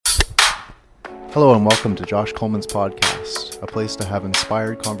Hello and welcome to Josh Coleman's podcast, a place to have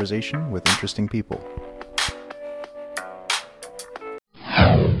inspired conversation with interesting people.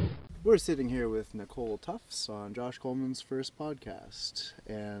 We're sitting here with Nicole Tufts on Josh Coleman's first podcast,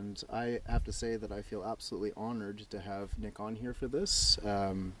 and I have to say that I feel absolutely honored to have Nick on here for this,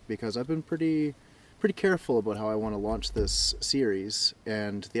 because I've been pretty careful about how I want to launch this series,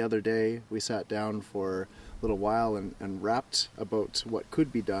 and the other day we sat down for a little while and rapped about what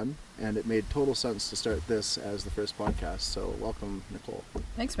could be done, and it made total sense to start this as the first podcast. So welcome, Nicole.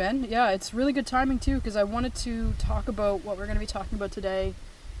 Thanks, man. Yeah, it's really good timing too, because I wanted to talk about what we're going to be talking about today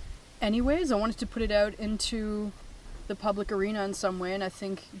anyways. I wanted to put it out into the public arena in some way, and I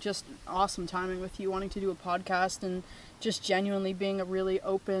think just awesome timing with you wanting to do a podcast and just genuinely being a really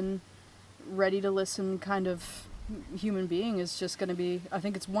open, ready to listen kind of human being is just going to be, I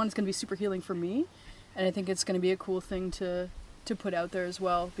think it's going to be super healing for me. And I think it's going to be a cool thing to put out there as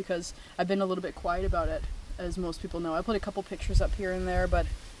well, because I've been a little bit quiet about it, as most people know. I put a couple pictures up here and there, but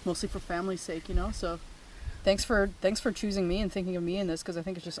mostly for family's sake, you know. So thanks for choosing me and thinking of me in this, because I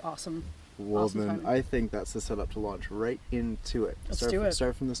think it's just awesome. Well, awesome then timing. I think that's the setup to launch right into it. Let's do it.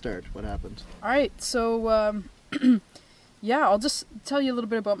 Start from the start. What happened? All right, so yeah, I'll just tell you a little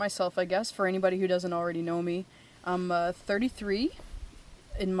bit about myself, I guess, for anybody who doesn't already know me. I'm 33.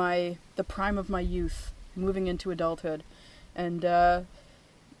 In the prime of my youth, moving into adulthood. And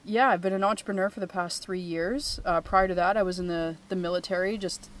yeah, I've been an entrepreneur for the past 3 years. Prior to that, I was in the military,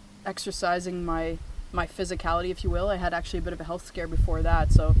 just exercising my physicality, if you will. I had actually a bit of a health scare before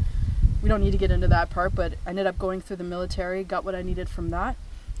that, so we don't need to get into that part, but I ended up going through the military, got what I needed from that.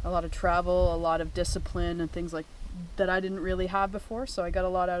 A lot of travel, a lot of discipline, and things like that I didn't really have before, so I got a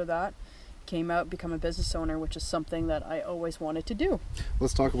lot out of that. Came out, become a business owner, which is something that I always wanted to do.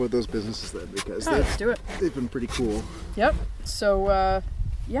 Let's talk about those businesses then, because let's do it. They've been pretty cool. Yep. So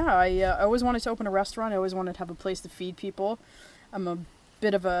yeah, I always wanted to open a restaurant. I always wanted to have a place to feed people. I'm a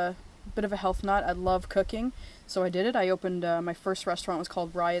bit of a health nut. I love cooking, so I did it. I opened my first restaurant was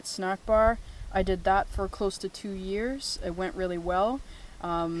called Riot Snack Bar. I did that for close to 2 years. It went really well.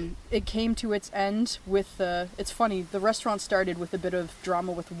 It came to its end with, it's funny, the restaurant started with a bit of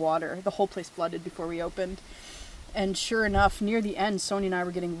drama with water. The whole place flooded before we opened. And sure enough, near the end, Sonia and I were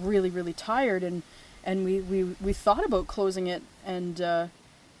getting really, really tired, and we thought about closing it, and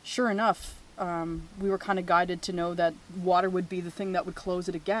sure enough, we were kind of guided to know that water would be the thing that would close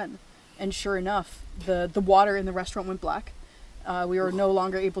it again. And sure enough, the water in the restaurant went black. We were no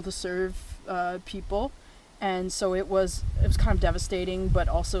longer able to serve people. And so it was kind of devastating, but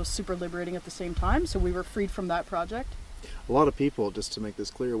also super liberating at the same time. So we were freed from that project. A lot of people, just to make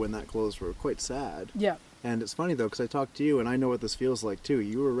this clear, when that closed were quite sad. Yeah. And it's funny though, because I talked to you and I know what this feels like too.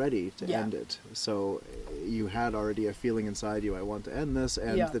 You were ready to end it. So you had already a feeling inside you, I want to end this.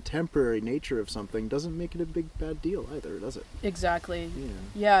 And the temporary nature of something doesn't make it a big bad deal either, does it? Exactly.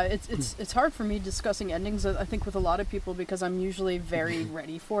 Yeah, it's hard for me discussing endings, I think, with a lot of people, because I'm usually very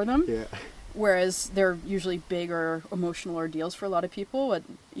ready for them. Yeah. Whereas they're usually big or emotional ordeals for a lot of people. But,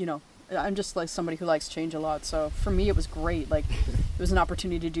 you know, I'm just like somebody who likes change a lot. So for me, it was great. Like, it was an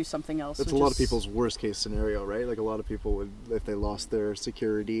opportunity to do something else. It's a lot of people's worst case scenario, right? Like, a lot of people would, if they lost their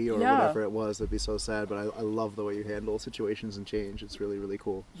security or whatever it was, they'd be so sad. But I love the way you handle situations and change. It's really, really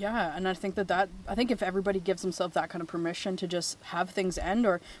cool. Yeah, and I think I think if everybody gives themselves that kind of permission to just have things end,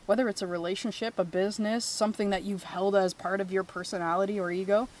 or whether it's a relationship, a business, something that you've held as part of your personality or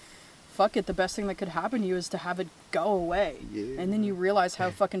ego, fuck it, the best thing that could happen to you is to have it go away. Yeah. And then you realize how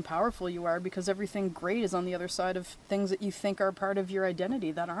fucking powerful you are, because everything great is on the other side of things that you think are part of your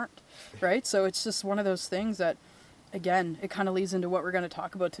identity that aren't, right? So it's just one of those things that, again, it kind of leads into what we're going to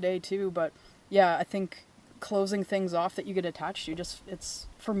talk about today too. But yeah, I think closing things off that you get attached to,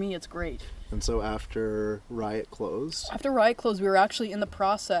 for me, it's great. And so after Riot closed, we were actually in the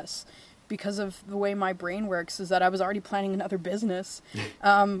process, because of the way my brain works, is that I was already planning another business.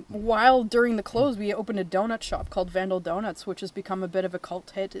 While during the close, we opened a donut shop called Vandal Donuts, which has become a bit of a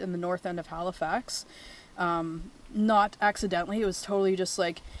cult hit in the north end of Halifax. Not accidentally, it was totally just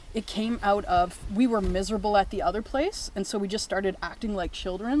like, it came out of, we were miserable at the other place, and so we just started acting like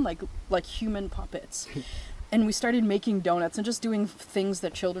children, like human puppets. And we started making donuts and just doing things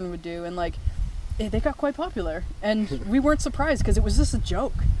that children would do, and like, they got quite popular. And we weren't surprised, because it was just a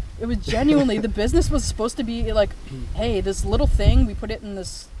joke. It was genuinely, the business was supposed to be like, hey, this little thing, we put it in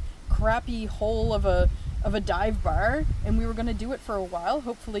this crappy hole of a dive bar, and we were going to do it for a while.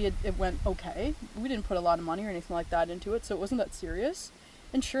 Hopefully it went okay. We didn't put a lot of money or anything like that into it, so it wasn't that serious.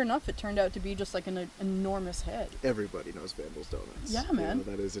 And sure enough, it turned out to be just like an enormous hit. Everybody knows Vandal's Donuts. Yeah, man.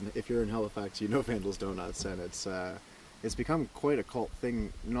 That is, if you're in Halifax, you know Vandal's Donuts, and it's it's become quite a cult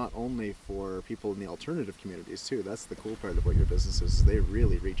thing, not only for people in the alternative communities too. That's the cool part about your businesses, is they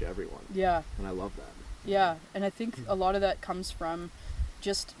really reach everyone. Yeah. And I love that. Yeah, and I think a lot of that comes from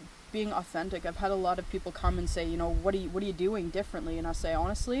just being authentic. I've had a lot of people come and say, you know, what are you doing differently? And I say,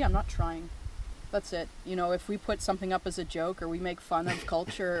 honestly, I'm not trying. That's it. You know, if we put something up as a joke, or we make fun of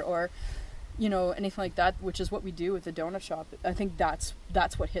culture, or, you know, anything like that, which is what we do with the donut shop, I think that's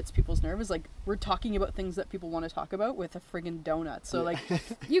what hits people's nerves. Like, we're talking about things that people want to talk about with a friggin' donut. So like,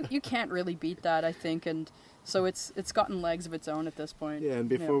 you can't really beat that, I think. And so it's gotten legs of its own at this point. Yeah, and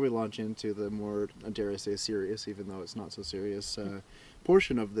before we launch into the more, dare I say, serious, even though it's not so serious,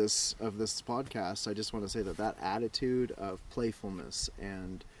 portion of this podcast, I just want to say that attitude of playfulness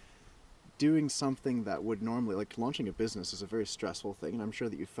and doing something that would normally, like launching a business is a very stressful thing, and I'm sure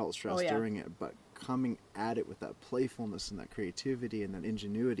that you felt stressed during it, but coming at it with that playfulness and that creativity and that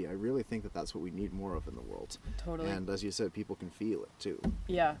ingenuity, I really think that that's what we need more of in the world. Totally. And as you said, people can feel it too.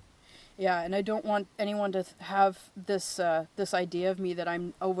 Yeah. Yeah, and I don't want anyone to have this this idea of me that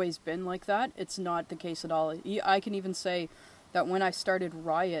I'm always been like that. It's not the case at all. I can even say that when I started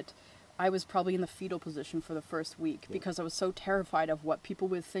Riot, I was probably in the fetal position for the first week because I was so terrified of what people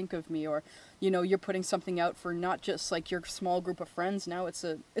would think of me. Or, you know, you're putting something out for not just like your small group of friends. Now it's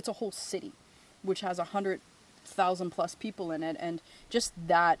a whole city, which has 100,000 plus people in it, and just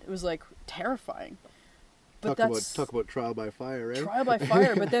that, it was like terrifying. But talk about trial by fire, right? Trial by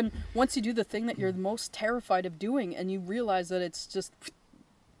fire. But then once you do the thing that you're the most terrified of doing, and you realize that it's just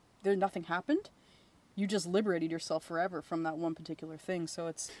nothing happened, you just liberated yourself forever from that one particular thing. So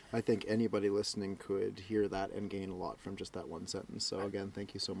it's... I think anybody listening could hear that and gain a lot from just that one sentence. So again,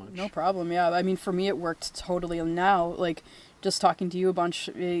 thank you so much. No problem. Yeah, I mean, for me it worked totally. And now, like, just talking to you a bunch,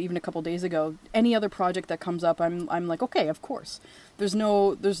 even a couple days ago, any other project that comes up, I'm like, okay, of course. There's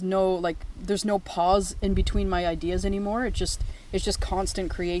no pause in between my ideas anymore. It's just constant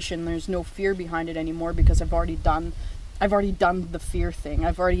creation. There's no fear behind it anymore because I've already done the fear thing.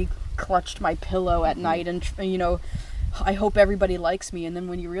 I've already clutched my pillow at night and, you know, I hope everybody likes me. And then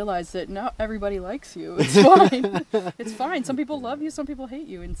when you realize that not everybody likes you, it's fine. It's fine. Some people love you, some people hate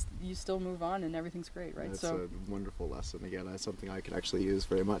you, and you still move on and everything's great, right? That's a wonderful lesson. Again, that's something I could actually use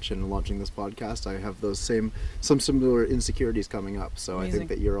very much in launching this podcast. I have some similar insecurities coming up. So amazing. I think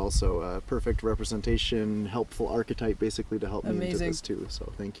that you're also a perfect representation, helpful archetype basically to help me into this too.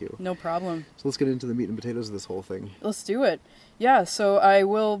 So thank you. No problem. So let's get into the meat and potatoes of this whole thing. Let's do it. Yeah, so I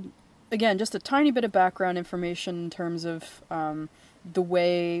will... Again, just a tiny bit of background information in terms of the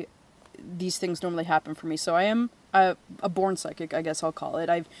way these things normally happen for me. So I am a born psychic, I guess I'll call it.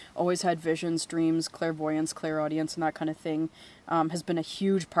 I've always had visions, dreams, clairvoyance, clairaudience, and that kind of thing has been a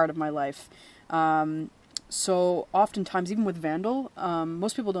huge part of my life. So oftentimes, even with Vandal,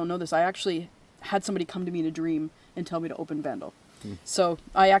 most people don't know this, I actually had somebody come to me in a dream and tell me to open Vandal. So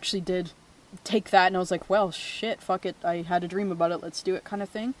I actually did take that and I was like, well, shit, fuck it. I had a dream about it. Let's do it kind of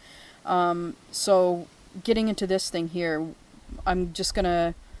thing. So getting into this thing here, I'm just going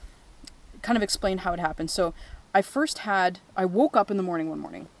to kind of explain how it happened. So I woke up in the morning one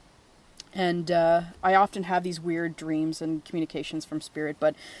morning, and I often have these weird dreams and communications from spirit,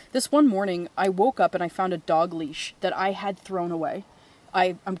 but this one morning I woke up and I found a dog leash that I had thrown away.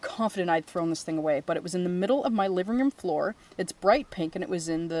 I'm confident I'd thrown this thing away, but it was in the middle of my living room floor. It's bright pink, and it was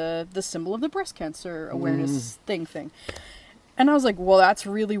in the symbol of the breast cancer awareness thing. And I was like, well, that's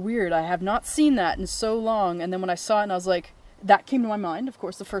really weird. I have not seen that in so long. And then when I saw it, and I was like, that came to my mind. Of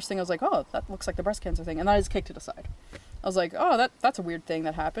course, the first thing I was like, oh, that looks like the breast cancer thing. And then I just kicked it aside. I was like, oh, that's a weird thing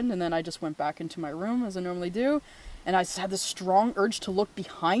that happened. And then I just went back into my room as I normally do. And I just had this strong urge to look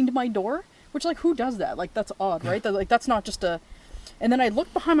behind my door, which, like, who does that? Like, that's odd, right? That's not just a... And then I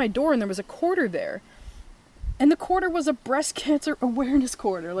looked behind my door and there was a quarter there. And the quarter was a breast cancer awareness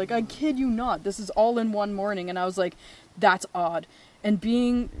quarter. Like, I kid you not. This is all in one morning. And I was like, that's odd. And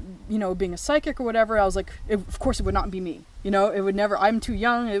being a psychic or whatever, I was like, of course it would not be me. You know, it would never, I'm too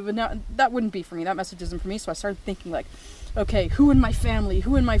young. That wouldn't be for me. That message isn't for me. So I started thinking like, okay, who in my family,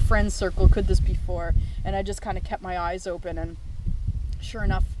 who in my friend circle could this be for? And I just kind of kept my eyes open, and sure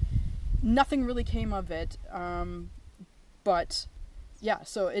enough, nothing really came of it. But yeah,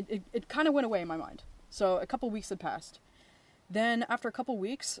 so it kind of went away in my mind. So a couple weeks had passed. Then after a couple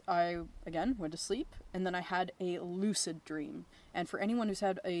weeks, I, again, went to sleep, and then I had a lucid dream. And for anyone who's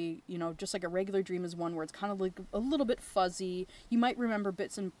had just like a regular dream is one where it's kind of like a little bit fuzzy. You might remember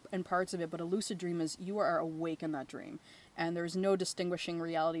bits and parts of it, but a lucid dream is you are awake in that dream. and there's no distinguishing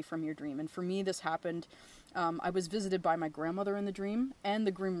reality from your dream. And for me, this happened. I was visited by my grandmother in the dream and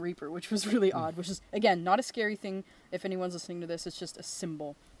the Grim Reaper, which was really odd, which is, again, not a scary thing if anyone's listening to this. It's just a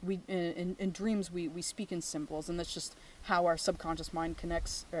symbol. In dreams, we speak in symbols, and that's just how our subconscious mind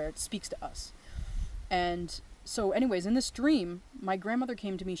connects or speaks to us. And so anyways, in this dream, my grandmother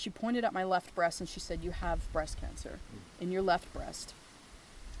came to me. She pointed at my left breast and she said, "You have breast cancer in your left breast."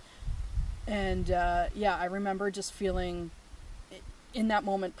 And I remember just feeling in that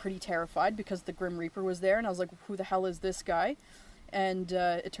moment pretty terrified because the Grim Reaper was there, and I was like, who the hell is this guy? And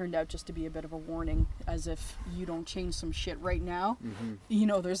it turned out just to be a bit of a warning, as if you don't change some shit right now,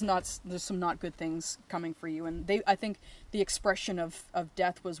 there's some not good things coming for you. And I think the expression of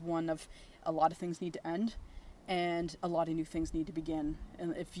death was one of a lot of things need to end, and a lot of new things need to begin,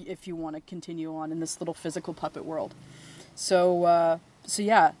 and if you want to continue on in this little physical puppet world. So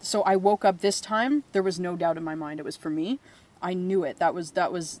I woke up this time. There was no doubt in my mind it was for me. I knew it. That was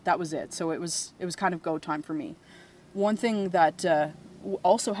it. So it was kind of go time for me. One thing that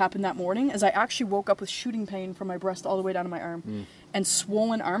also happened that morning is I actually woke up with shooting pain from my breast all the way down to my arm and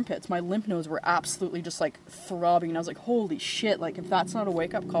swollen armpits. My lymph nodes were absolutely just like throbbing, and I was like, holy shit, like if that's not a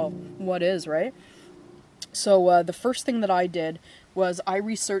wake-up call, what is, right? So the first thing that I did was I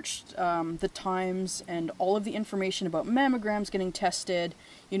researched the times and all of the information about mammograms getting tested,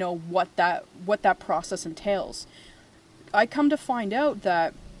 what that process entails. I come to find out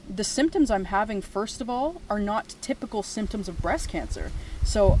that the symptoms I'm having, first of all, are not typical symptoms of breast cancer.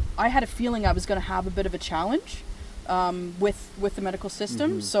 So I had a feeling I was going to have a bit of a challenge with the medical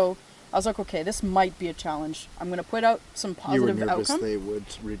system. So I was like, okay, this might be a challenge. I'm going to put out some positive outcome. You were nervous they would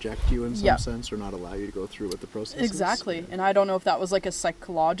reject you in some sense or not allow you to go through with the process? Exactly. Yeah. And I don't know if that was like a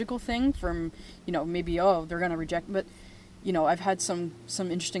psychological thing from, maybe, they're going to reject me. But, I've had some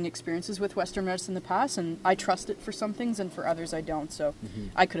interesting experiences with Western medicine in the past, and I trust it for some things, and for others I don't. So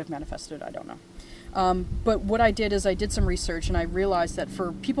I could have manifested it. I don't know. But what I did is I did some research, and I realized that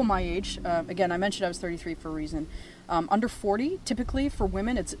for people my age, again, I mentioned I was 33 for a reason. Under 40, typically for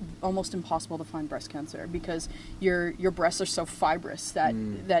women, it's almost impossible to find breast cancer because your breasts are so fibrous that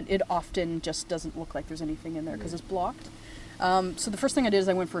it often just doesn't look like there's anything in there because it's blocked. So the first thing I did is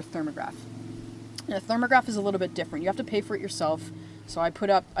I went for a thermograph. And a thermograph is a little bit different. You have to pay for it yourself. So I put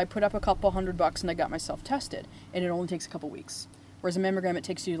up a couple $100 and I got myself tested, and it only takes a couple weeks. Whereas a mammogram, it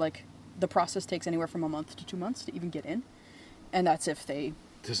takes you the process takes anywhere from a month to 2 months to even get in, and that's if they.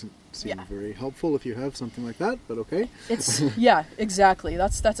 Doesn't seem very helpful if you have something like that, but okay. It's exactly.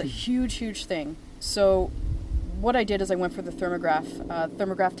 That's a huge thing. So what I did is I went for the thermograph.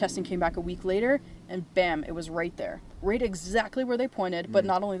 Thermograph testing came back a week later, and bam, it was right there. Right exactly where they pointed, but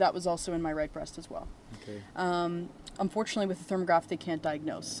not only that, was also in my right breast as well. Okay. Unfortunately, with the thermograph, they can't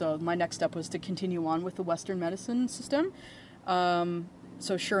diagnose. So my next step was to continue on with the Western medicine system.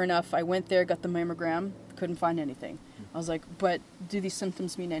 So sure enough, I went there, got the mammogram, couldn't find anything. I was like, but do these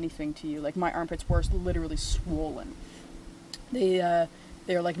symptoms mean anything to you? Like, my armpits were literally swollen. They're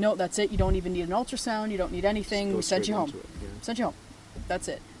like, no, that's it. You don't even need an ultrasound. You don't need anything. We sent you home. Sent you home. That's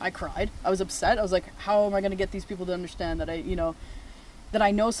it. I cried. I was upset. I was like, how am I going to get these people to understand that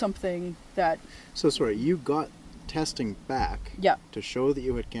I know something that... So, sorry, you got testing back to show that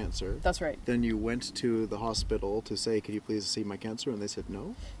you had cancer. That's right. Then you went to the hospital to say, could you please see my cancer? And they said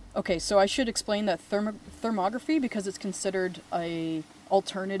no? Okay, so I should explain that thermography, because it's considered a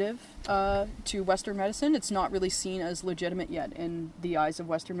alternative to Western medicine, it's not really seen as legitimate yet in the eyes of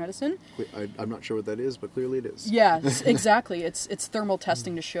Western medicine. I'm not sure what that is, but clearly it is. Yeah, exactly. It's thermal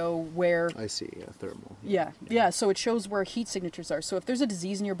testing to show where... I see, thermal. Yeah, so it shows where heat signatures are. So if there's a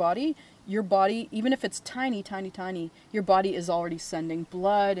disease in your body, even if it's tiny, your body is already sending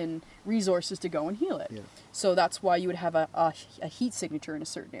blood and resources to go and heal it. Yeah. So that's why you would have a heat signature in a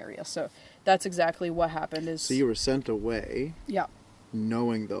certain area. So that's exactly what happened. So you were sent away. Yeah.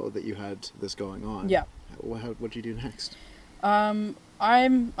 Knowing though that you had this going on. Yeah. What'd you do next? I'm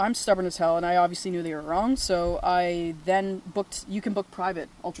stubborn as hell, and I obviously knew they were wrong. So I then booked. You can book private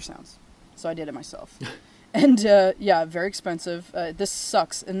ultrasounds. So I did it myself. And very expensive. This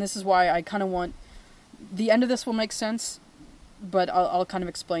sucks, and this is why I kind of want. The end of this will make sense, but I'll kind of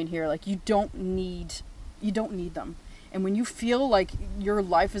explain here. Like, you don't need them, and when you feel like your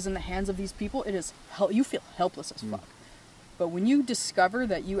life is in the hands of these people, you feel helpless as fuck. But when you discover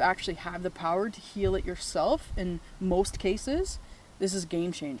that you actually have the power to heal it yourself, in most cases, this is a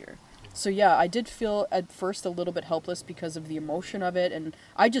game changer. So yeah, I did feel at first a little bit helpless because of the emotion of it, and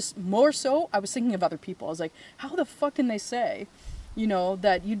I was thinking of other people. I was like, how the fuck can they say,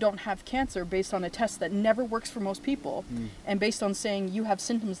 that you don't have cancer based on a test that never works for most people, and based on saying you have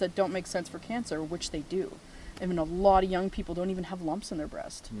symptoms that don't make sense for cancer, which they do. Even a lot of young people don't even have lumps in their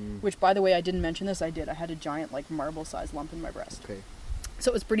breast. Which, by the way, I didn't mention this. I did. I had a giant, like, marble-sized lump in my breast. Okay.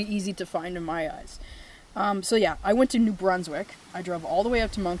 So it was pretty easy to find in my eyes. So yeah, I went to New Brunswick. I drove all the way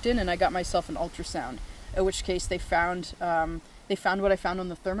up to Moncton, and I got myself an ultrasound. In which case, they found what I found on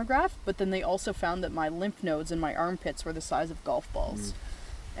the thermograph, but then they also found that my lymph nodes in my armpits were the size of golf balls.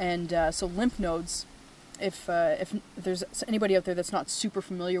 And so lymph nodes, if there's anybody out there that's not super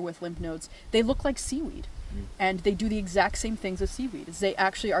familiar with lymph nodes, they look like seaweed. And they do the exact same things as seaweed. They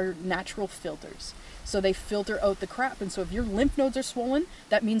actually are natural filters. So they filter out the crap. And so if your lymph nodes are swollen,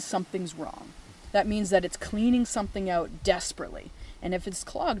 that means something's wrong. That means that it's cleaning something out desperately. And if it's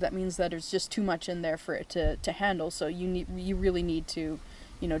clogged, that means that there's just too much in there for it to handle. So you really need to,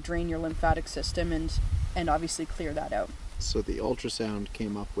 drain your lymphatic system and obviously clear that out. So the ultrasound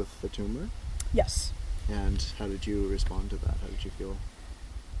came up with the tumor? Yes. And how did you respond to that? How did you feel?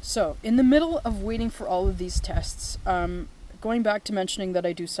 So, in the middle of waiting for all of these tests, going back to mentioning that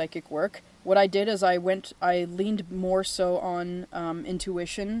I do psychic work, what I did is I leaned more so on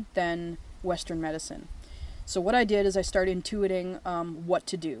intuition than Western medicine. So what I did is I started intuiting what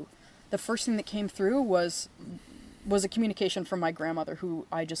to do. The first thing that came through was a communication from my grandmother, who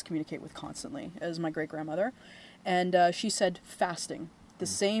I just communicate with constantly, as my great-grandmother. And she said fasting. The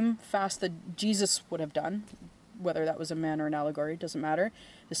same fast that Jesus would have done, whether that was a man or an allegory, doesn't matter.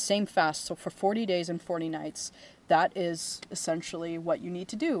 The same fast, so for 40 days and 40 nights, that is essentially what you need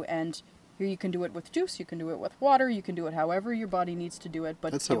to do. And here you can do it with juice, you can do it with water, you can do it however your body needs to do it.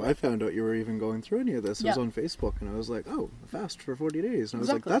 But that's how I found out you were even going through any of this. It was on Facebook, and I was like, oh, a fast for 40 days. And I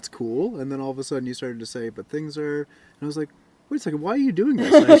was like, that's cool. And then all of a sudden you started to say, but things are... And I was like, wait a second, why are you doing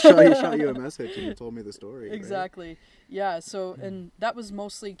this? And I shot you a message, and you told me the story. Exactly. Right? Yeah, so, and that was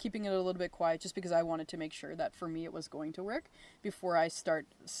mostly keeping it a little bit quiet, just because I wanted to make sure that for me it was going to work before I start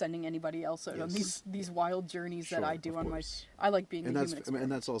sending anybody else out on these wild journeys that I do on course. I like being a human expert.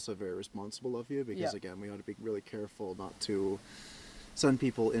 And that's also very responsible of you, because again, we ought to be really careful not to send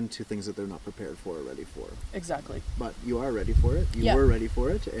people into things that they're not prepared for or ready for. Exactly. But you are ready for it. You were ready for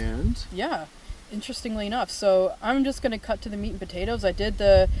it, and... Yeah. Interestingly enough, so I'm just going to cut to the meat and potatoes. I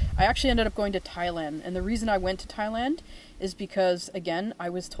actually ended up going to Thailand, and the reason I went to Thailand is because, again, I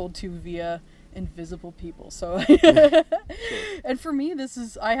was told to via invisible people. So, and for me,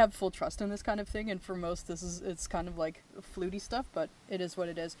 I have full trust in this kind of thing, and for most, it's kind of like fluty stuff, but it is what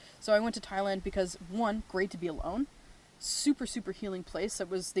it is. So I went to Thailand because, one, great to be alone. Super, super healing place. I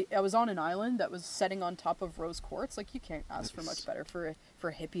was on an island that was setting on top of rose quartz. Like, you can't ask for much better for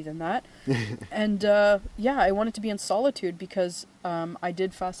a hippie than that. And I wanted to be in solitude because I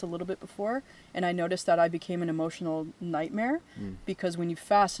did fast a little bit before, and I noticed that I became an emotional nightmare because when you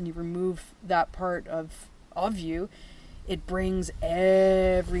fast and you remove that part of you, it brings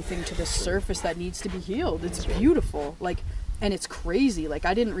everything to the surface that needs to be healed. It's beautiful. And it's crazy.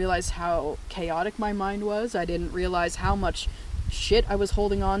 I didn't realize how chaotic my mind was. I didn't realize how much shit I was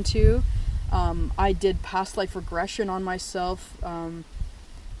holding on to. I did past life regression on myself.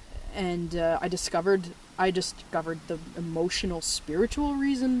 And I discovered the emotional, spiritual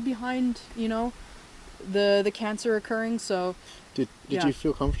reason behind, the cancer occurring. So did you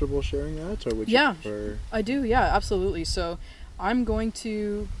feel comfortable sharing that, or would you prefer... I do. Yeah, absolutely. So I'm going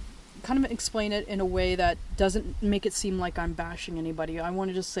to kind of explain it in a way that doesn't make it seem like I'm bashing anybody. I want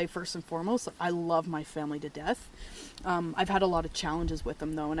to just say, first and foremost, I love my family to death. I've had a lot of challenges with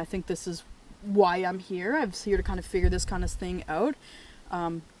them, though, and I think this is why I'm here. I'm here to kind of figure this kind of thing out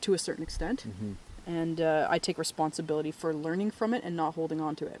to a certain extent. And I take responsibility for learning from it and not holding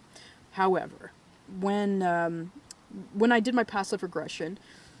on to it. However, when I did my past life regression,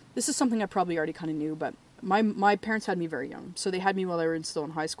 this is something I probably already kind of knew, but my parents had me very young. So they had me while I was still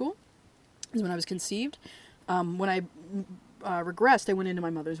in high school, is when I was conceived. When I regressed, I went into my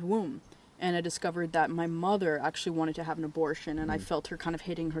mother's womb, and I discovered that my mother actually wanted to have an abortion, and I felt her kind of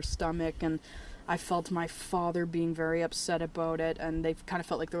hitting her stomach, and I felt my father being very upset about it, and they kind of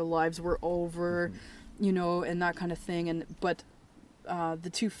felt like their lives were over, and that kind of thing. But the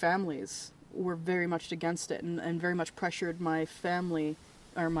two families were very much against it, and very much pressured my family,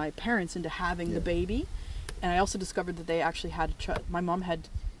 or my parents, into having the baby. And I also discovered that they actually had my mom had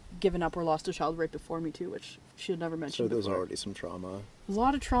given up or lost a child right before me too, which she had never mentioned. So there's already some trauma. A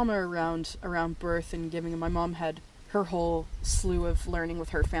lot of trauma around birth and giving. And my mom had her whole slew of learning with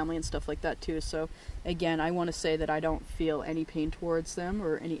her family and stuff like that too. So again, I want to say that I don't feel any pain towards them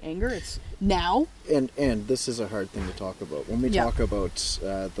or any anger. It's now. And this is a hard thing to talk about. When we talk about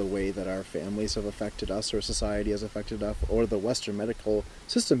the way that our families have affected us, or society has affected us, or the Western medical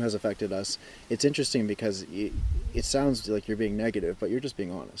system has affected us, it's interesting because it sounds like you're being negative, but you're just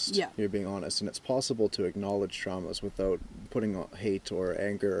being honest. Yeah. You're being honest, and it's possible to acknowledge traumas without putting hate or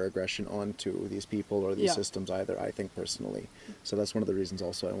anger or aggression onto these people or these Yeah. systems either, I think personally. So that's one of the reasons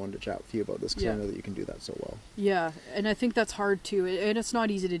also I wanted to chat with you about this, because I Yeah. know that you can do that so well. Yeah, and I think that's hard too, and it's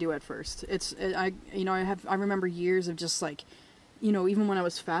not easy to do at first. I remember years of just like, even when I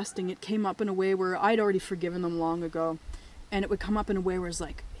was fasting, it came up in a way where I'd already forgiven them long ago, and it would come up in a way where it's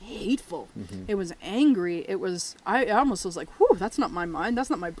like hateful. Mm-hmm. It was angry. I almost was like, whew, that's not my mind, that's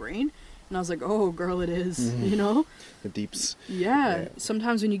not my brain. And I was like, oh girl, it is, Mm-hmm. The deeps. Yeah.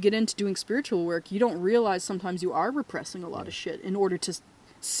 Sometimes when you get into doing spiritual work, you don't realize sometimes you are repressing a lot of shit in order to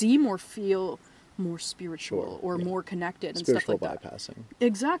seem or feel more spiritual or more connected and Spiritual stuff like that. bypassing.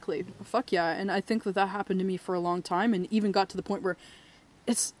 Exactly. Fuck yeah. And I think that happened to me for a long time, and even got to the point where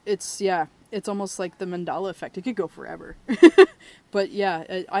it's almost like the Mandela effect. It could go forever. But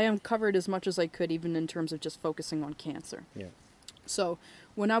yeah, I uncovered as much as I could, even in terms of just focusing on cancer. Yeah. So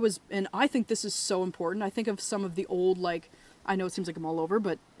when and I think this is so important. I think of some of the old, like, I know it seems like I'm all over,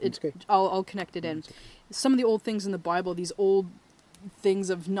 but It's okay. I'll connect it in. It's okay. Some of the old things in the Bible, these old things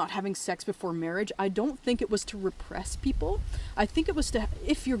of not having sex before marriage, I don't think it was to repress people. I think it was to,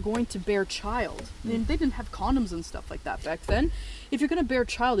 if you're going to bear child, and they didn't have condoms and stuff like that back then. If you're going to bear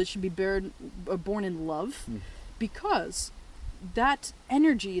child, it should be born in love, because that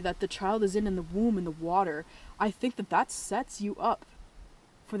energy that the child is in the womb, in the water, I think that sets you up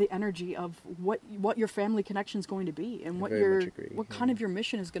for the energy of what your family connection is going to be, and what kind of your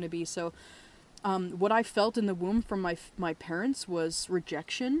mission is going to be. So what I felt in the womb from my parents was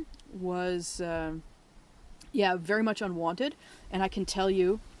rejection, was very much unwanted, and I can tell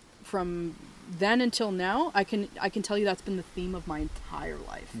you from then until now, I can tell you that's been the theme of my entire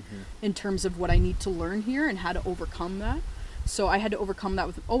life, in terms of what I need to learn here and how to overcome that. So I had to overcome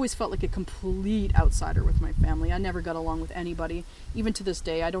that always felt like a complete outsider with my family. I never got along with anybody. Even to this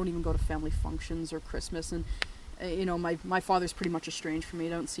day, I don't even go to family functions or Christmas, and my father's pretty much estranged from me.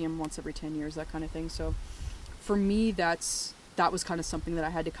 I don't see him once every 10 years, that kind of thing. So for me, that was kind of something that I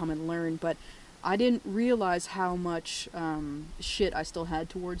had to come and learn, but I didn't realize how much shit I still had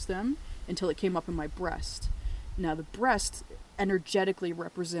towards them until it came up in my breast. Now the breast energetically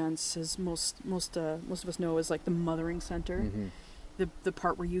represents, as most of us know, is like the mothering center, the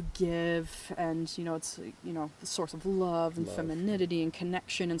part where you give, and it's the source of love and femininity and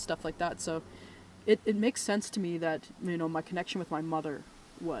connection and stuff like that. So it makes sense to me that my connection with my mother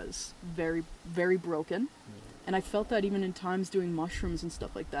was very, very broken, and I felt that even in times doing mushrooms and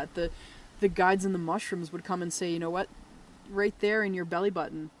stuff like that. The guides in the mushrooms would come and say, what, right there in your belly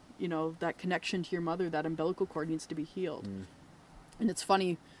button, that connection to your mother, that umbilical cord needs to be healed. And it's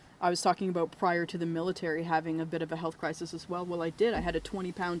funny, I was talking about prior to the military having a bit of a health crisis as well. Well, I did. I had a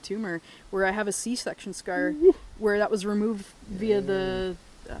 20-pound tumor where I have a C-section scar where that was removed via the,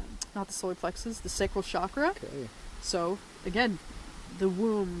 not the solar plexus, the sacral chakra. Okay. So, again, the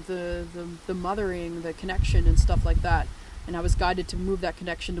womb, the mothering, the connection and stuff like that. And I was guided to move that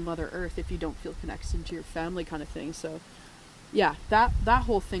connection to Mother Earth if you don't feel connected to your family, kind of thing. So, yeah, that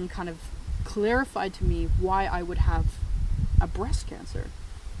whole thing kind of clarified to me why I would have a breast cancer.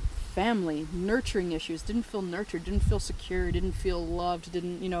 Family, nurturing issues, didn't feel nurtured, didn't feel secure, didn't feel loved,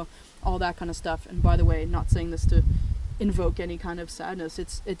 didn't, all that kind of stuff. And by the way, not saying this to invoke any kind of sadness,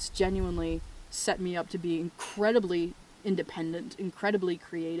 it's genuinely set me up to be incredibly independent, incredibly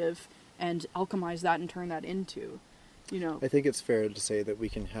creative, and alchemize that and turn that into, I think it's fair to say that we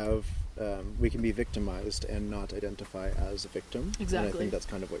can be victimized and not identify as a victim. Exactly. And I think that's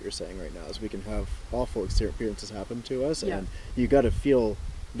kind of what you're saying right now, is we can have awful experiences happen to us, Yeah. and you got to feel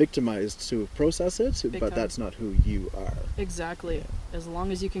victimized to process it, Big but time. that's not who you are. Exactly. Yeah. As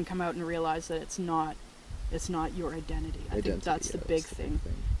long as you can come out and realize that it's not your identity. I think that's the big thing.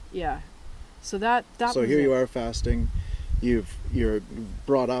 Yeah. So that So was here it. you are fasting. You're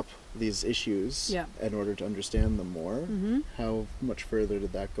brought up these issues Yeah. in order to understand them more. Mm-hmm. How much further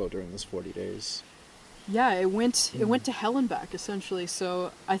did that go during this 40 days? Yeah, it went to hell and back, essentially.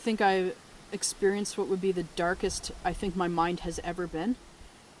 So I think I experienced what would be the darkest I think my mind has ever been.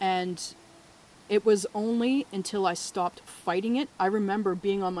 And it was only until I stopped fighting it. I remember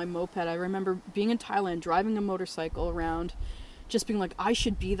being on my moped. I remember being in Thailand, driving a motorcycle around, just being like, I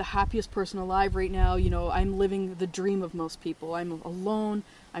should be the happiest person alive right now. I'm living the dream of most people. I'm alone.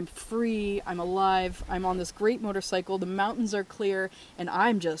 I'm free. I'm alive. I'm on this great motorcycle. The mountains are clear. And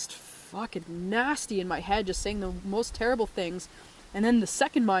I'm just fucking nasty in my head, just saying the most terrible things. And then the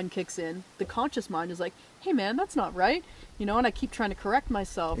second mind kicks in. The conscious mind is like, hey man, that's not right. And I keep trying to correct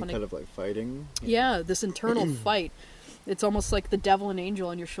myself. And kind of like fighting. Yeah, this internal fight. It's almost like the devil and angel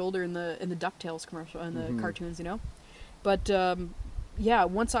on your shoulder in the DuckTales commercial, in the cartoons, you know? But, yeah,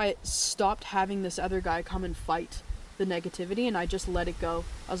 once I stopped having this other guy come and fight the negativity and I just let it go.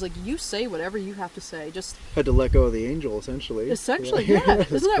 I was like, you say whatever you have to say. Just had to let go of the angel, essentially. Yeah.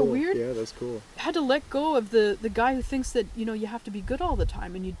 Isn't that cool. weird? Yeah, that's cool. Had to let go of the guy who thinks that, you know, you have to be good all the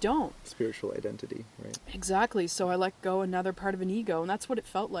time, and you don't. Spiritual identity, right? Exactly. So I let go another part of an ego, and that's what it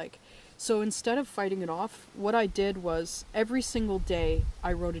felt like. So instead of fighting it off, what I did was every single day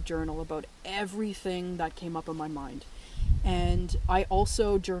I wrote a journal about everything that came up in my mind. And I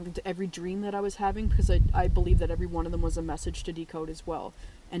also journaled every dream that I was having, because I believe that every one of them was a message to decode as well.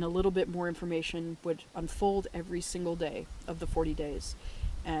 And a little bit more information would unfold every single day of the 40 days.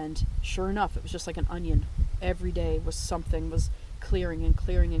 And sure enough, it was just like an onion. Every day was something, was clearing and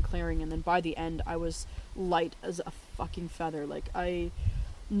clearing and clearing. And then by the end, I was light as a fucking feather. Like,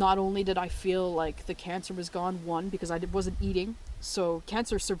 not only did I feel like the cancer was gone, one, because I wasn't eating. So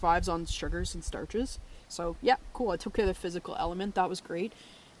cancer survives on sugars and starches. So, yeah, cool. I took care of the physical element. That was great.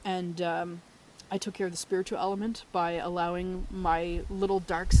 And I took care of the spiritual element by allowing my little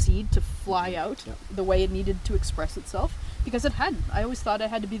dark seed to fly out the way it needed to express itself. Because it hadn't. I always thought I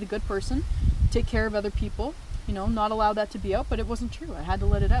had to be the good person, take care of other people, you know, not allow that to be out. But it wasn't true. I had to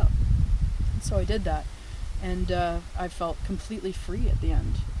let it out. And so I did that. And I felt completely free at the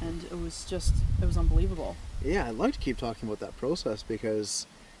end. And it was unbelievable. Yeah, I'd like to keep talking about that process because,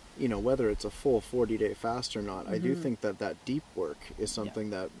 you know, whether it's a full 40-day fast or not, I do think that deep work is something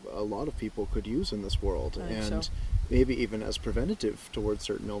that a lot of people could use in this world. And maybe even as preventative towards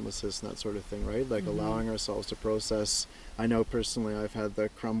certain illnesses and that sort of thing, right? Like allowing ourselves to process. I know personally I've had the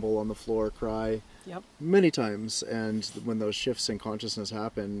crumble on the floor cry many times, and when those shifts in consciousness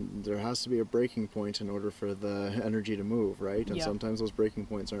happen, there has to be a breaking point in order for the energy to move, right? And sometimes those breaking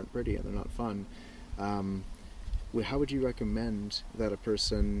points aren't pretty and they're not fun. How would you recommend that a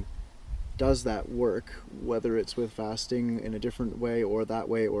person does that work, whether it's with fasting in a different way or that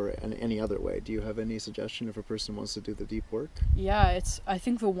way or in any other way? Do you have any suggestion if a person wants to do the deep work? Yeah, I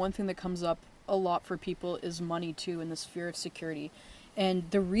think the one thing that comes up a lot for people is money too, and this fear of security. And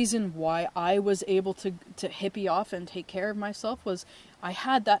the reason why I was able to hippie off and take care of myself was I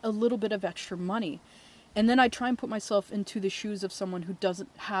had that a little bit of extra money. And then I try and put myself into the shoes of someone who doesn't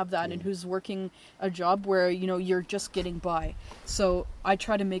have that and who's working a job where, you know, you're just getting by. So I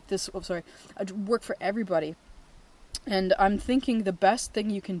try to make this, work for everybody. And I'm thinking the best thing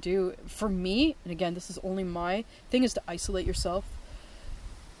you can do for me, and again, this is only my thing, is to isolate yourself.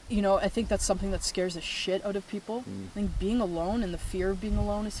 You know, I think that's something that scares the shit out of people. I think being alone and the fear of being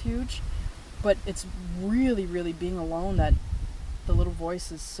alone is huge. But it's really, really being alone that the little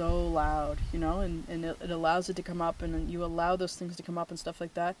voice is so loud, you know, and it allows it to come up, and you allow those things to come up and stuff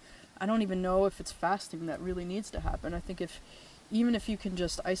like that. I don't even know if it's fasting that really needs to happen. I think even if you can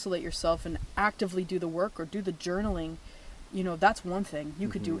just isolate yourself and actively do the work or do the journaling, you know, that's one thing you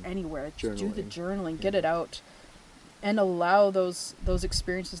could do anywhere. Just do the journaling, get it out, and allow those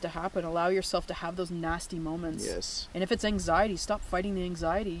experiences to happen. Allow yourself to have those nasty moments. Yes. And if it's anxiety, stop fighting the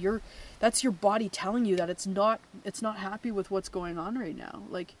anxiety. That's your body telling you that it's not happy with what's going on right now.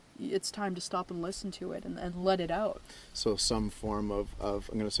 Like, it's time to stop and listen to it and let it out. So some form of I'm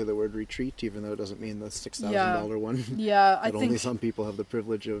going to say the word retreat, even though it doesn't mean the $6,000 one. Yeah, I think only some people have the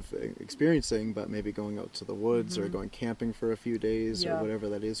privilege of experiencing, but maybe going out to the woods or going camping for a few days or whatever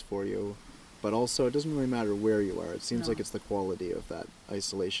that is for you. But also, it doesn't really matter where you are. It seems like it's the quality of that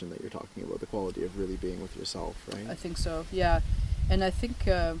isolation that you're talking about, the quality of really being with yourself, right? I think so, yeah. And I think,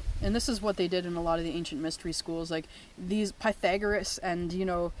 and this is what they did in a lot of the ancient mystery schools, like these Pythagoras and, you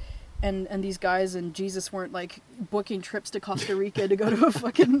know, and these guys and Jesus weren't like booking trips to Costa Rica to go to a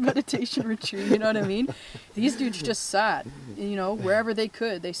fucking meditation retreat, you know what I mean? These dudes just sat, you know, wherever they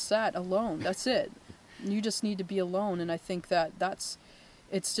could, they sat alone. That's it. You just need to be alone, and I think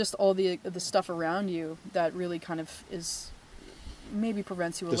it's just all the stuff around you that really kind of maybe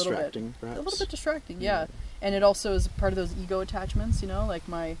prevents you a little bit. Perhaps. A little bit distracting, yeah. And it also is part of those ego attachments, you know, like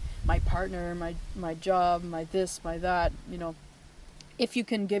my partner, my job, my this, my that, you know. If you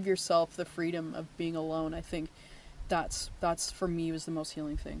can give yourself the freedom of being alone, I think that's for me was the most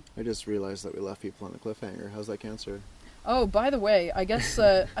healing thing. I just realized that we left people on a cliffhanger. How's that cancer? Oh, by the way, I guess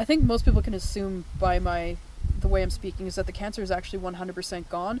I think most people can assume by the way I'm speaking is that the cancer is actually 100%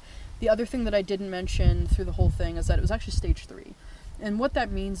 gone. The other thing that I didn't mention through the whole thing is that it was actually stage 3. And what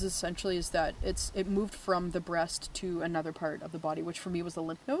that means essentially is that it moved from the breast to another part of the body, which for me was the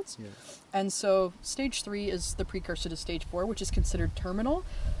lymph nodes. Yeah. And so stage 3 is the precursor to stage 4, which is considered terminal,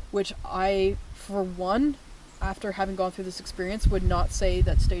 which I, for one, after having gone through this experience, would not say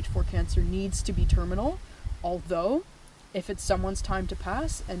that stage 4 cancer needs to be terminal, although if it's someone's time to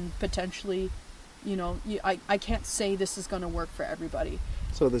pass, and potentially, I can't say this is going to work for everybody.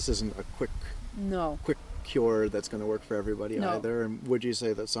 So this isn't a quick cure that's going to work for everybody either. And would you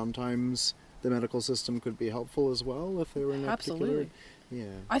say that sometimes the medical system could be helpful as well if they were in a particular? Yeah.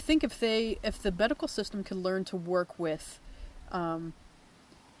 I think if the medical system could learn to work with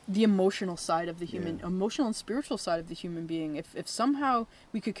the emotional side of the human, emotional and spiritual side of the human being, if somehow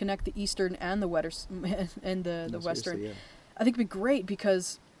we could connect the Eastern and the Western and the Western, I think it'd be great,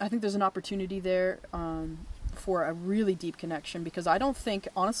 because I think there's an opportunity there for a really deep connection, because I don't think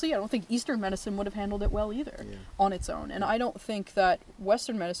Eastern medicine would have handled it well either on its own, and I don't think that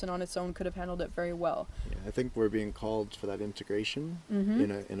Western medicine on its own could have handled it very well. Yeah, I think we're being called for that integration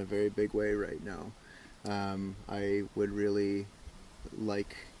in a very big way right now. I would really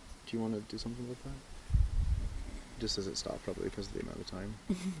like. Do you want to do something with that? Just as it stopped, probably because of the amount of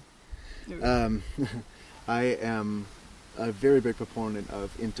time. I am a very big proponent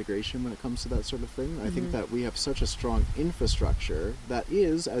of integration when it comes to that sort of thing. I think that we have such a strong infrastructure that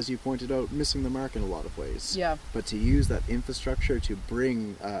is, as you pointed out, missing the mark in a lot of ways. Yeah. But to use that infrastructure to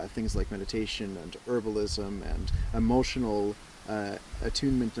bring things like meditation and herbalism and emotional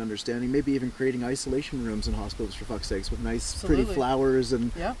attunement and understanding, maybe even creating isolation rooms in hospitals, for fuck's sakes, with nice pretty flowers and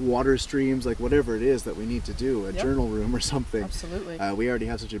water streams, like whatever it is that we need to do, a journal room or something. Absolutely. We already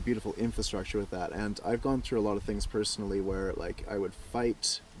have such a beautiful infrastructure with that, and I've gone through a lot of things personally where like I would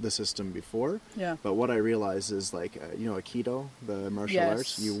fight the system before, but what I realize is like Aikido, the martial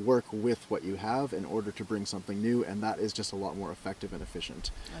arts, you work with what you have in order to bring something new, and that is just a lot more effective and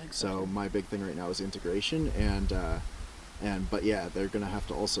efficient. So my big thing right now is integration, but yeah, they're going to have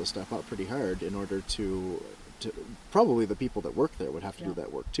to also step up pretty hard in order to probably the people that work there would have to do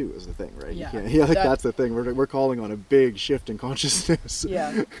that work too, is the thing, right? That's the thing. We're calling on a big shift in consciousness.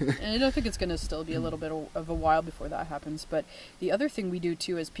 And I don't think it's going to still be a little bit of a while before that happens. But the other thing we do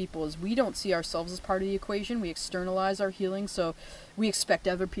too as people is we don't see ourselves as part of the equation. We externalize our healing, so we expect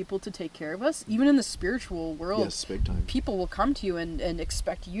other people to take care of us. Even in the spiritual world, yes, big time. People will come to you and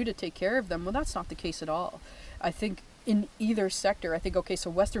expect you to take care of them. Well, that's not the case at all. I think in either sector, I think, okay, so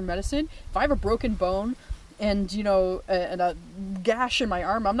Western medicine, if I have a broken bone and and a gash in my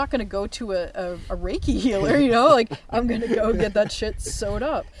arm, I'm not going to go to a Reiki healer, like I'm going to go get that shit sewed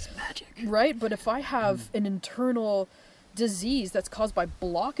up. It's magic, right? But if I have an internal disease that's caused by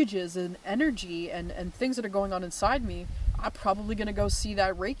blockages and energy and things that are going on inside me, I'm probably going to go see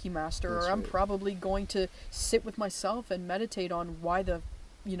that Reiki master, or I'm probably going to sit with myself and meditate on why the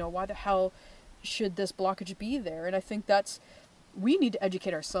hell should this blockage be there. And I think we need to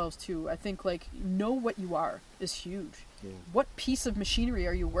educate ourselves too. I think know what you are is huge. What piece of machinery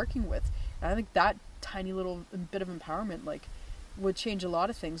are you working with? And I think that tiny little bit of empowerment would change a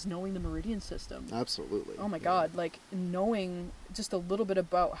lot of things, knowing the meridian system. Absolutely. Oh my God, knowing just a little bit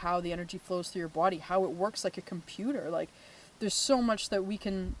about how the energy flows through your body, how it works like a computer. There's so much that you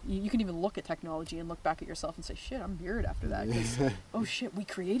can even look at technology and look back at yourself and say, shit, I'm weird after that. Oh shit, we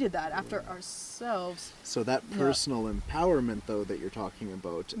created that after ourselves. So that personal empowerment, though, that you're talking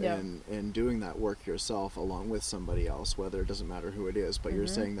about, and doing that work yourself along with somebody else, whether it doesn't matter who it is, but you're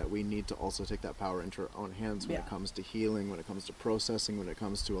saying that we need to also take that power into our own hands when it comes to healing, when it comes to processing, when it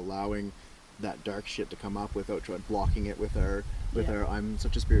comes to allowing that dark shit to come up without blocking it with our I'm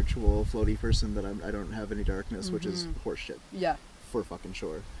such a spiritual floaty person that I don't have any darkness, which is horseshit. For fucking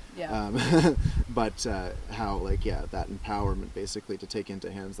sure. But how that empowerment basically to take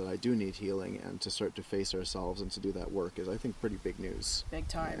into hands that I do need healing and to start to face ourselves and to do that work is, I think, pretty big news. Big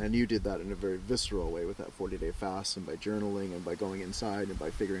time. And you did that in a very visceral way with that 40-day fast, and by journaling and by going inside and by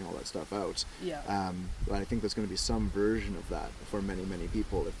figuring all that stuff out. But I think there's going to be some version of that for many, many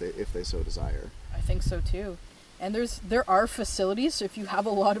people if they so desire. I think so too. And there are facilities, so if you have a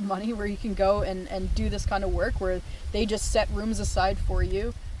lot of money, where you can go and do this kind of work, where they just set rooms aside for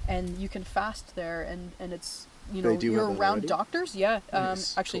you and you can fast there, and it's you're around doctors.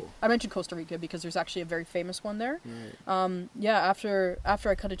 Nice. Actually, cool. I mentioned Costa Rica because there's actually a very famous one there. After I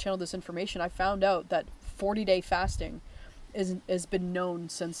kind of channeled this information, I found out that 40-day fasting has been known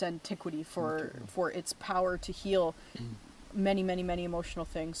since antiquity for its power to heal many, many, many emotional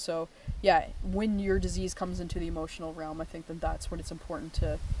things. So when your disease comes into the emotional realm, I think that's when it's important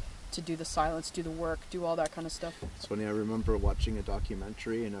to to do the silence, do the work, do all that kind of stuff. It's funny, I remember watching a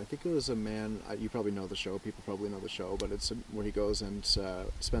documentary, and I think it was a man, you probably know the show, people probably know the show, but it's where he goes and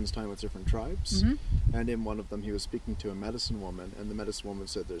spends time with different tribes, and in one of them he was speaking to a medicine woman, and the medicine woman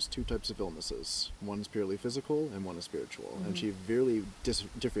said there's two types of illnesses. One is purely physical, and one is spiritual, and she really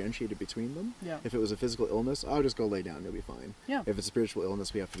differentiated between them. Yeah. If it was a physical illness, I'll just go lay down, you'll be fine. Yeah. If it's a spiritual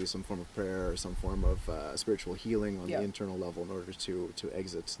illness, we have to do some form of prayer or some form of spiritual healing on the internal level in order to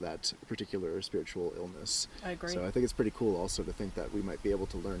exit that particular spiritual illness. I agree. So I think it's pretty cool also to think that we might be able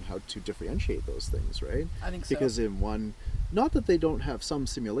to learn how to differentiate those things, right? I think so. Because in one, not that they don't have some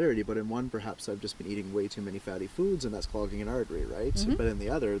similarity, but in one perhaps I've just been eating way too many fatty foods and that's clogging an artery, right? But in the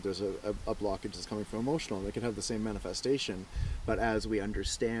other, there's a blockage that's coming from emotional, and they could have the same manifestation, but as we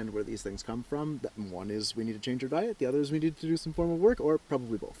understand where these things come from, one is we need to change our diet, the other is we need to do some form of work, or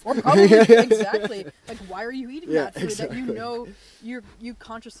probably both. Or probably, exactly. Like, why are you eating that food exactly. that you know, you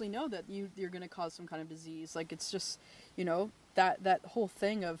consciously know that you're going to cause some kind of disease? Like, it's just, that whole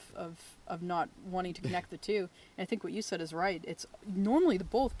thing of not wanting to connect the two. And I think what you said is right. It's normally the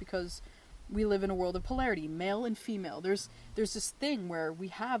both, because we live in a world of polarity, male and female. There's this thing where we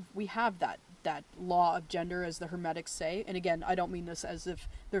have that law of gender, as the Hermetics say. And again, I don't mean this as if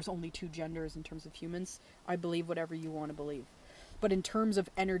there's only two genders in terms of humans. I believe whatever you want to believe. But in terms of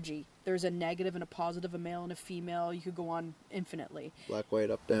energy, there's a negative and a positive, a male and a female. You could go on infinitely. Black, white,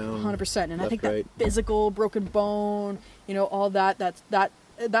 up, down. 100%. And left, I think right. that physical, broken bone, all that's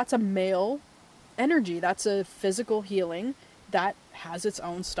a male energy. That's a physical healing that has its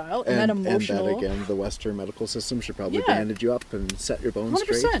own style. And then emotional. And that, again, the Western medical system should probably bandage you up and set your bones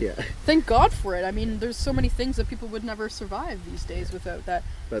 100%. straight. Yeah. Thank God for it. I mean, there's so many things that people would never survive these days without that.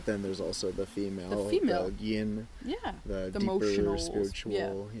 But then there's also the female, the yin, the deeper emotional,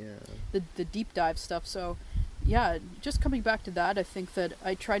 spiritual, the deep dive stuff. So, yeah, just coming back to that, I think that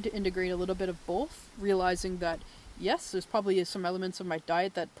I tried to integrate a little bit of both, realizing that, yes, there's probably some elements of my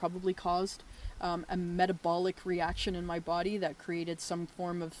diet that probably caused a metabolic reaction in my body that created some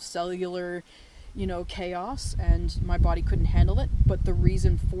form of cellular, chaos, and my body couldn't handle it. But the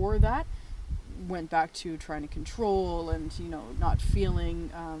reason for that went back to trying to control and, not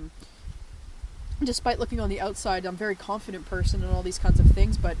feeling, despite looking on the outside, I'm a very confident person and all these kinds of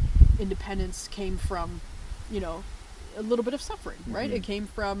things, but independence came from, a little bit of suffering, right? It came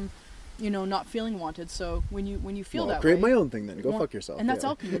from, not feeling wanted. So when you feel that create way, my own thing then. Go fuck yourself. And that's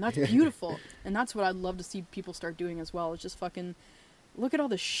alchemy, and that's beautiful. And that's what I'd love to see people start doing as well, is just fucking look at all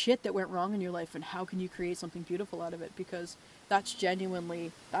the shit that went wrong in your life and how can you create something beautiful out of it, because that's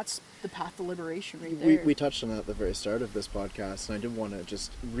the path to liberation right there. We touched on that at the very start of this podcast, and I did want to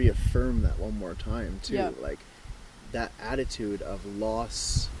just reaffirm that one more time too. Yeah. Like that attitude of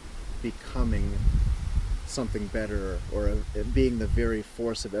loss becoming something better, or being the very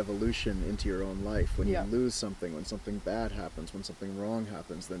force of evolution into your own life. When you lose something, when something bad happens, when something wrong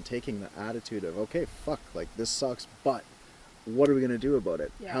happens, then taking the attitude of, okay, fuck, like this sucks, but what are we going to do about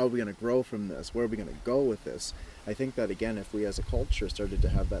it? How are we going to grow from this? Where are we going to go with this? I think that, again, if we as a culture started to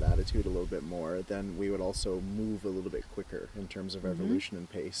have that attitude a little bit more, then we would also move a little bit quicker in terms of evolution and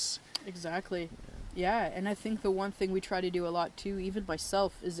pace. Exactly. Yeah, and I think the one thing we try to do a lot too, even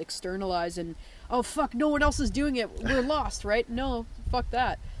myself, is externalize and, oh fuck, no one else is doing it, we're lost, right? No, fuck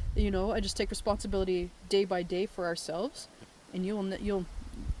that. I just take responsibility day by day for ourselves, and you'll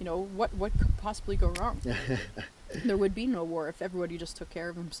what could possibly go wrong? There would be no war if everybody just took care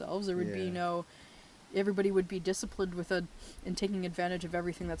of themselves. There would be everybody would be disciplined in taking advantage of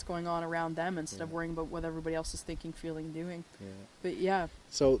everything that's going on around them instead of worrying about what everybody else is thinking, feeling, doing. But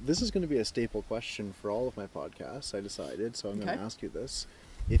so this is going to be a staple question for all of my podcasts, I decided, so I'm going to ask you this.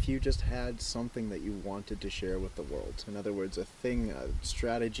 If you just had something that you wanted to share with the world, in other words, a thing, a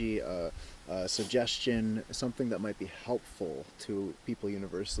strategy, a suggestion, something that might be helpful to people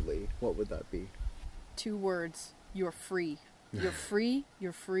universally, what would that be? 2 words: you're free. You're free,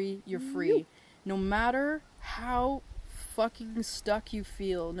 you're free, you're free. No matter how fucking stuck you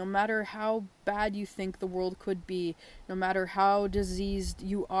feel, no matter how bad you think the world could be, no matter how diseased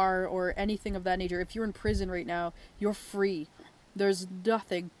you are or anything of that nature, if you're in prison right now, you're free. There's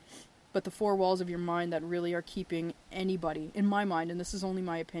nothing but the 4 walls of your mind that really are keeping anybody, in my mind, and this is only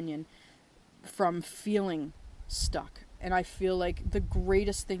my opinion, from feeling stuck. And I feel like the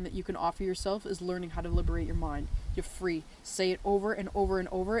greatest thing that you can offer yourself is learning how to liberate your mind. You're free. Say it over and over and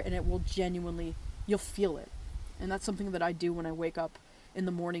over, and it will genuinely, you'll feel it. And that's something that I do when I wake up in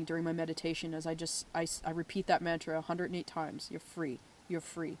the morning during my meditation, as I repeat that mantra 108 times. You're free. You're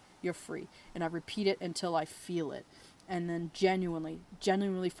free. You're free. And I repeat it until I feel it. And then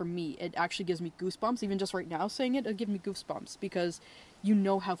genuinely for me, it actually gives me goosebumps. Even just right now saying it gives me goosebumps, because you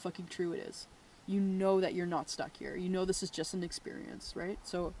know how fucking true it is. You know that you're not stuck here. You know this is just an experience, right?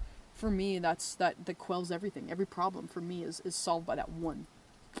 So for me, that quells everything. Every problem for me is solved by that one.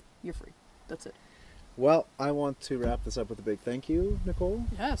 You're free. That's it. Well, I want to wrap this up with a big thank you, Nicole.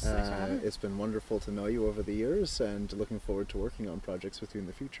 Yes, thanks for having me. It's been wonderful to know you over the years, and looking forward to working on projects with you in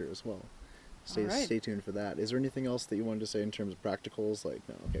the future as well. Stay tuned for that. Is there anything else that you wanted to say in terms of practicals? Like,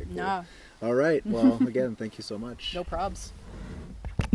 no, okay, cool. Nah. All right, well, again, thank you so much. No probs.